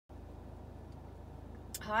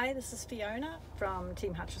Hi, this is Fiona from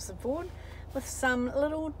Team Hutchinson Ford with some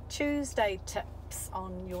little Tuesday tips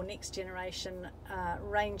on your next generation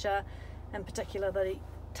Ranger, in particular the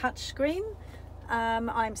touchscreen.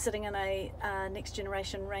 I'm sitting in a next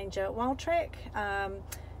generation Ranger Wildtrak.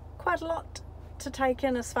 Quite a lot to take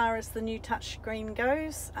in as far as the new touchscreen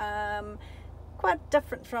goes. Quite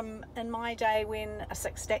different from in my day when a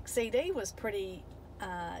 6-stack CD was pretty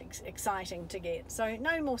exciting to get. So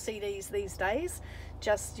no more CDs these days,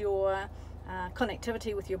 just your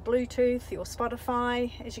connectivity with your Bluetooth, your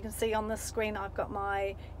Spotify. As you can see on this screen, I've got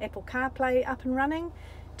my Apple CarPlay up and running.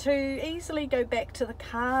 To easily go back to the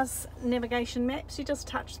car's navigation maps, you just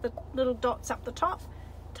touch the little dots up the top,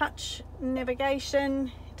 touch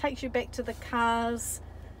navigation, it takes you back to the car's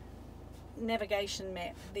navigation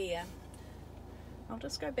map there. I'll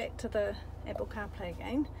just go back to the Apple CarPlay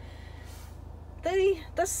again.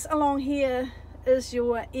 This along here is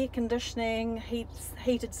your air conditioning,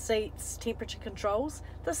 heated seats, temperature controls.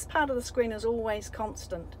 This part of the screen is always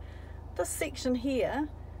constant. This section here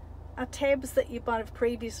are tabs that you might have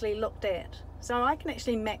previously looked at. So I can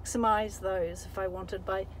actually maximize those if I wanted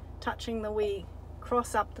by touching the wee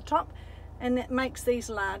cross up the top, and that makes these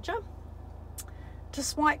larger. To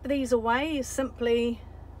swipe these away, you simply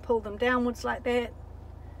pull them downwards like that,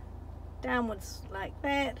 downwards like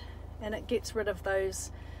that, and it gets rid of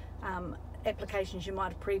those applications you might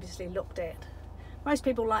have previously looked at. Most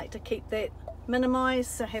people like to keep that minimized,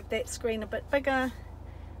 so have that screen a bit bigger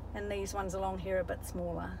and these ones along here a bit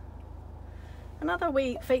smaller. Another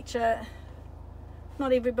wee feature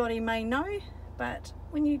not everybody may know, but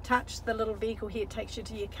when you touch the little vehicle here, it takes you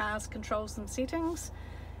to your car's controls and settings.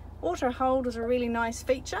 Auto hold is a really nice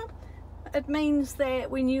feature. It means that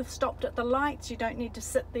when you've stopped at the lights, you don't need to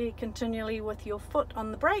sit there continually with your foot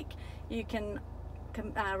on the brake. You can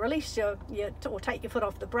release or take your foot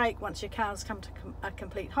off the brake once your car's come to a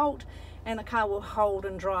complete halt, and the car will hold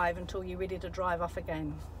and drive until you're ready to drive off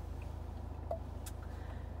again.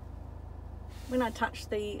 When I touch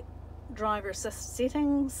the driver assist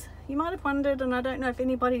settings, you might have wondered, and I don't know if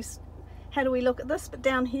anybody's had a wee look at this, but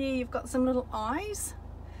down here you've got some little eyes.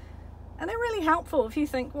 And they're really helpful if you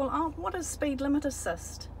think, well, oh, what is speed limit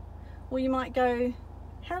assist? Well, you might go,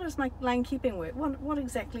 how does my lane keeping work? What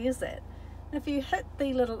exactly is that? And if you hit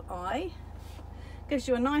the little eye, it gives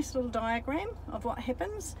you a nice little diagram of what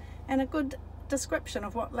happens and a good description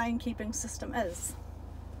of what lane keeping system is.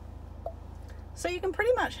 So you can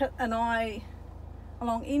pretty much hit an eye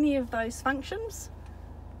along any of those functions.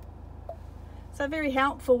 So very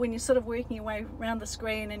helpful when you're sort of working your way around the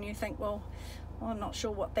screen and you think, well, I'm not sure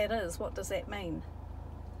what that is. What does that mean?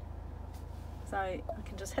 So I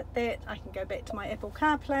can just hit that. I can go back to my Apple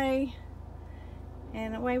CarPlay,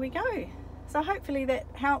 and away we go. So hopefully that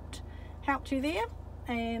helped you there.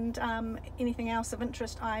 And anything else of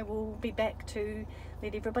interest, I will be back to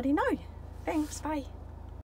let everybody know. Thanks. Bye.